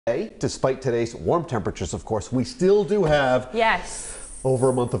Despite today's warm temperatures, of course, we still do have over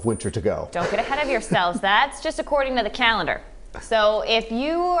a month of winter to go. Don't get ahead of yourselves. That's just according to the calendar. So if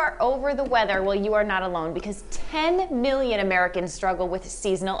you are over the weather, well, you are not alone, because 10 million Americans struggle with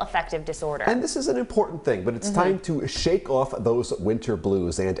seasonal affective disorder. And this is an important thing, but it's time to shake off those winter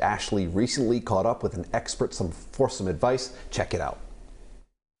blues. And Ashley recently caught up with an expert for some advice. Check it out.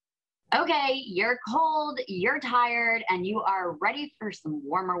 Okay, you're cold, you're tired, and you are ready for some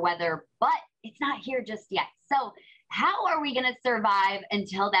warmer weather, but it's not here just yet. So how are we going to survive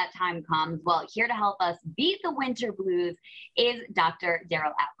until that time comes? Well, here to help us beat the winter blues is Dr.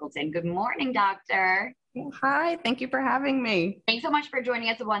 Daryl Appleton. Good morning, doctor. Hi, thank you for having me. Thanks so much for joining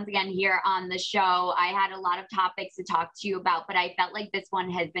us once again here on the show. I had a lot of topics to talk to you about, but I felt like this one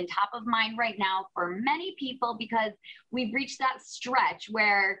has been top of mind right now for many people because we've reached that stretch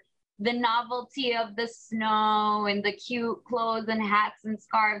where the novelty of the snow and the cute clothes and hats and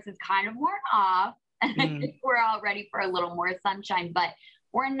scarves is kind of worn off. And I think we're all ready for a little more sunshine, but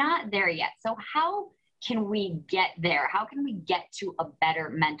we're not there yet. So how can we get there? How can we get to a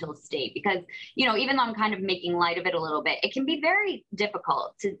better mental state? Because, you know, even though I'm kind of making light of it a little bit, it can be very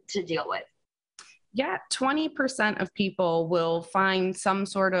difficult to deal with. Yeah, 20% of people will find some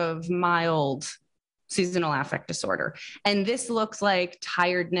sort of mild seasonal affect disorder. And this looks like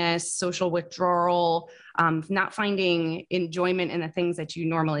tiredness, social withdrawal, not finding enjoyment in the things that you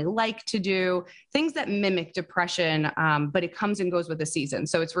normally like to do, things that mimic depression, but it comes and goes with the season.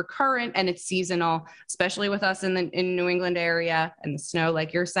 So it's recurrent and it's seasonal, especially with us in the New England area. And the snow,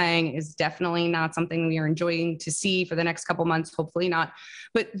 like you're saying, is definitely not something we are enjoying to see for the next couple months, hopefully not.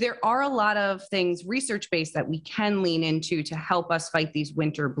 But there are a lot of things research-based that we can lean into to help us fight these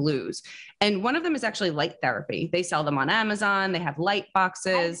winter blues. And one of them is actually light therapy. They sell them on Amazon. They have light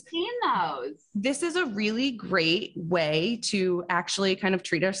boxes. I've seen those. This is a really great way to actually kind of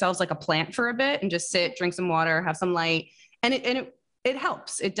treat ourselves like a plant for a bit and just sit, drink some water, have some light. And it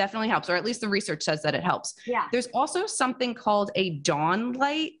helps. It definitely helps, or at least the research says that it helps. Yeah. There's also something called a dawn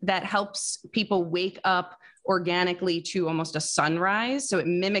light that helps people wake up organically to almost a sunrise. So it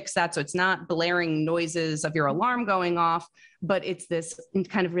mimics that. So it's not blaring noises of your alarm going off, but it's this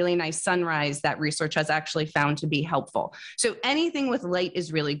kind of really nice sunrise that research has actually found to be helpful. So anything with light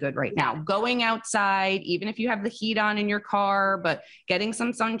is really good right now. Going outside, even if you have the heat on in your car, but getting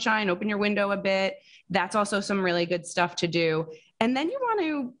some sunshine, open your window a bit. That's also some really good stuff to do. And then you want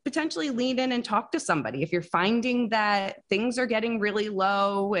to potentially lean in and talk to somebody. If you're finding that things are getting really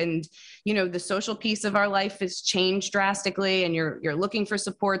low and, you know, the social piece of our life has changed drastically and you're looking for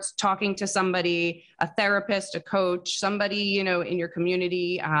supports, talking to somebody, a therapist, a coach, somebody, you know, in your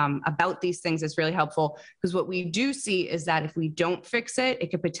community about these things is really helpful. Because what we do see is that if we don't fix it,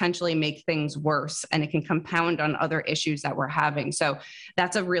 it could potentially make things worse and it can compound on other issues that we're having. So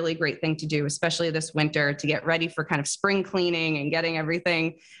that's a really great thing to do, especially this winter, to get ready for kind of spring cleaning and getting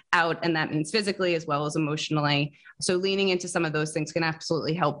everything out. And that means physically as well as emotionally. So leaning into some of those things can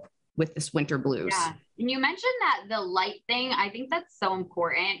absolutely help with this winter blues. Yeah. And you mentioned that the light thing, I think that's so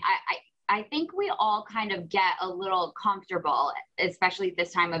important. I think we all kind of get a little comfortable, especially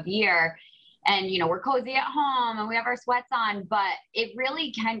this time of year. And, you know, we're cozy at home and we have our sweats on, but it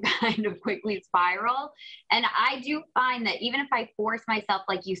really can kind of quickly spiral. And I do find that even if I force myself,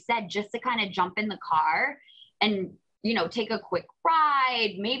 like you said, just to kind of jump in the car and, you know, take a quick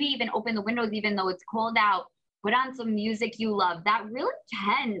ride, maybe even open the windows, even though it's cold out, put on some music you love, that really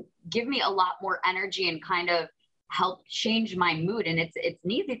can give me a lot more energy and kind of help change my mood. And it's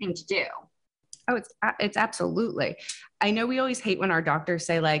an easy thing to do. Oh, it's absolutely. I know we always hate when our doctors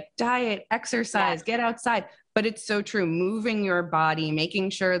say like diet, exercise, get outside, but it's so true. Moving your body, making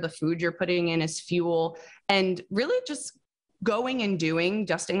sure the food you're putting in is fuel, and really just going and doing,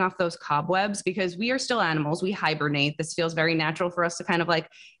 dusting off those cobwebs, because we are still animals. We hibernate. This feels very natural for us to kind of like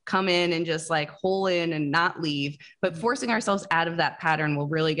come in and just like hole in and not leave, but forcing ourselves out of that pattern will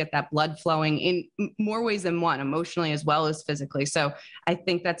really get that blood flowing in more ways than one, emotionally as well as physically. So I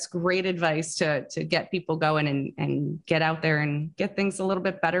think that's great advice to get people going and get out there and get things a little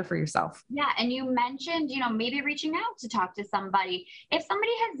bit better for yourself. Yeah. And you mentioned, you know, maybe reaching out to talk to somebody. If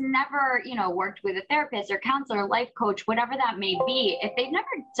somebody has never, you know, worked with a therapist or counselor, life coach, whatever that may be, if they've never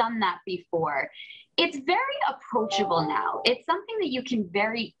done that before, it's very approachable now. It's something that you can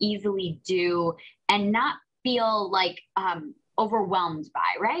very easily do and not feel like overwhelmed by,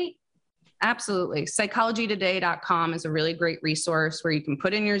 right? Absolutely. Psychologytoday.com is a really great resource where you can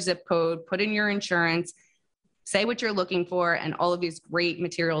put in your zip code, put in your insurance, say what you're looking for, and all of these great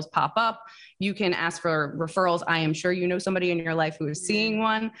materials pop up. You can ask for referrals. I am sure you know somebody in your life who is seeing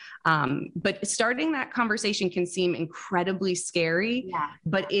one. But starting that conversation can seem incredibly scary,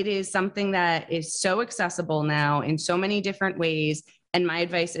 but it is something that is so accessible now in so many different ways. And my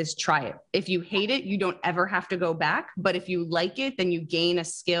advice is try it. If you hate it, you don't ever have to go back. But if you like it, then you gain a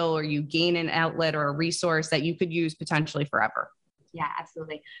skill or you gain an outlet or a resource that you could use potentially forever. Yeah,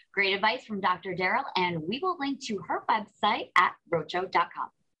 absolutely. Great advice from Dr. Daryl. And we will link to her website at rhodeshow.com.